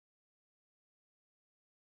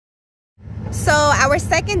So our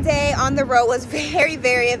second day on the road was very,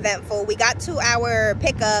 very eventful. We got to our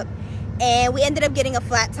pickup and we ended up getting a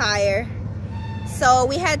flat tire. So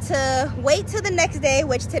we had to wait till the next day,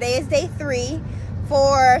 which today is day 3,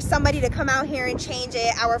 for somebody to come out here and change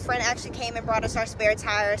it. Our friend actually came and brought us our spare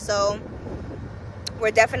tire. So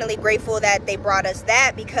we're definitely grateful that they brought us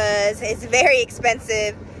that, because it's very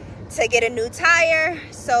expensive to get a new tire.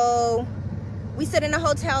 So we stayed in a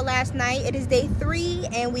hotel last night. It is day 3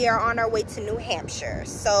 and we are on our way to New Hampshire.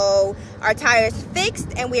 So our tire is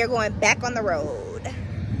fixed and we are going back on the road.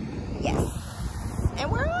 Yes. And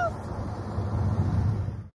we're off.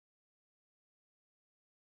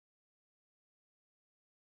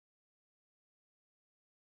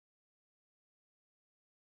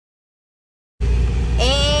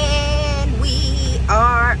 And we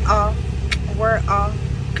are off. We're off.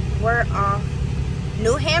 We're off.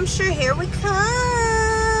 New Hampshire, here we come.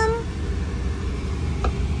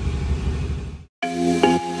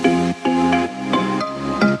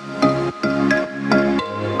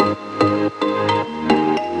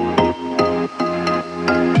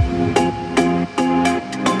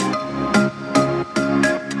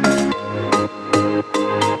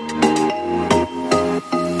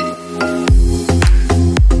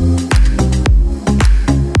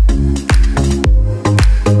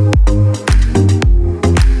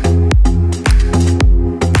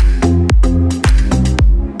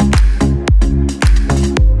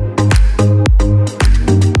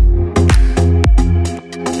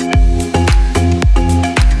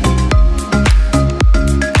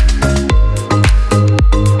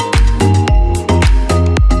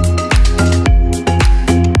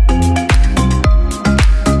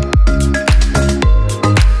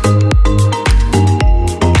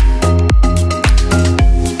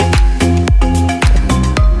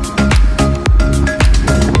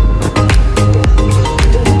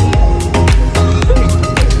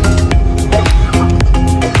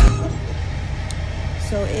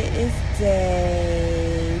 So it is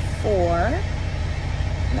day 4.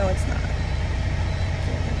 No, it's not.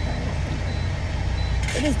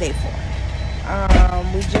 It is day 4.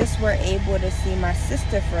 We just were able to see my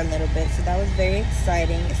sister for a little bit, so that was very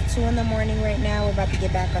exciting. It's 2 in the morning right now. We're about to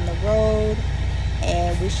get back on the road,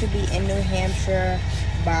 and we should be in New Hampshire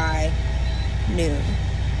by noon.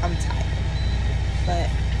 I'm tired, but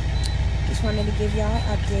just wanted to give y'all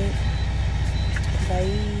an update.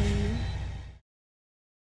 Bye.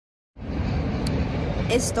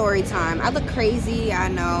 It's story time. I look crazy, I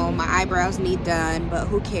know. My eyebrows need done, but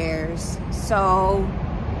who cares? So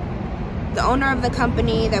the owner of the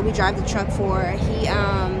company that we drive the truck for, he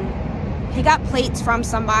got plates from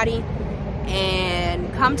somebody,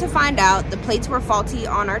 and come to find out the plates were faulty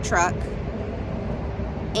on our truck,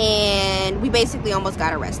 and we basically almost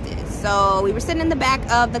got arrested. So we were sitting in the back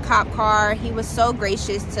of the cop car. He was so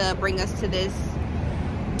gracious to bring us to this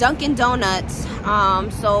Dunkin' Donuts.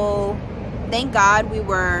 So thank God we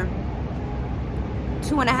were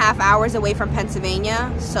 2.5 hours away from Pennsylvania.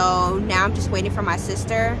 So now I'm just waiting for my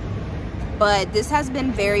sister. But this has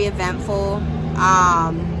been very eventful.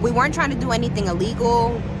 We weren't trying to do anything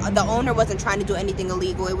illegal. The owner wasn't trying to do anything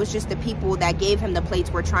illegal. It was just the people that gave him the plates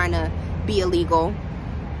were trying to be illegal.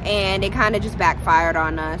 And it kind of just backfired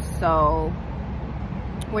on us. So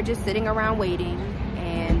we're just sitting around waiting.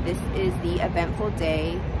 And this is the eventful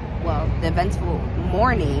day. Well, the eventful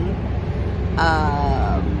morning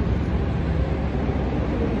of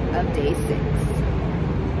day 6.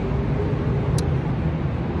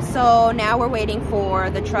 So now we're waiting for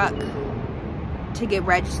the truck to get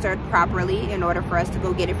registered properly in order for us to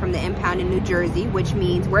go get it from the impound in New Jersey, which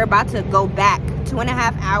means we're about to go back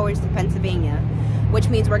 2.5 hours to Pennsylvania, which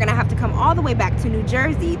means we're gonna have to come all the way back to New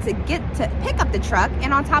Jersey to pick up the truck,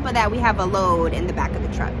 and on top of that we have a load in the back of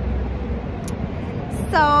the truck.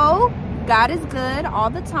 So God is good all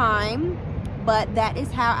the time. But that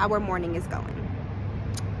is how our morning is going.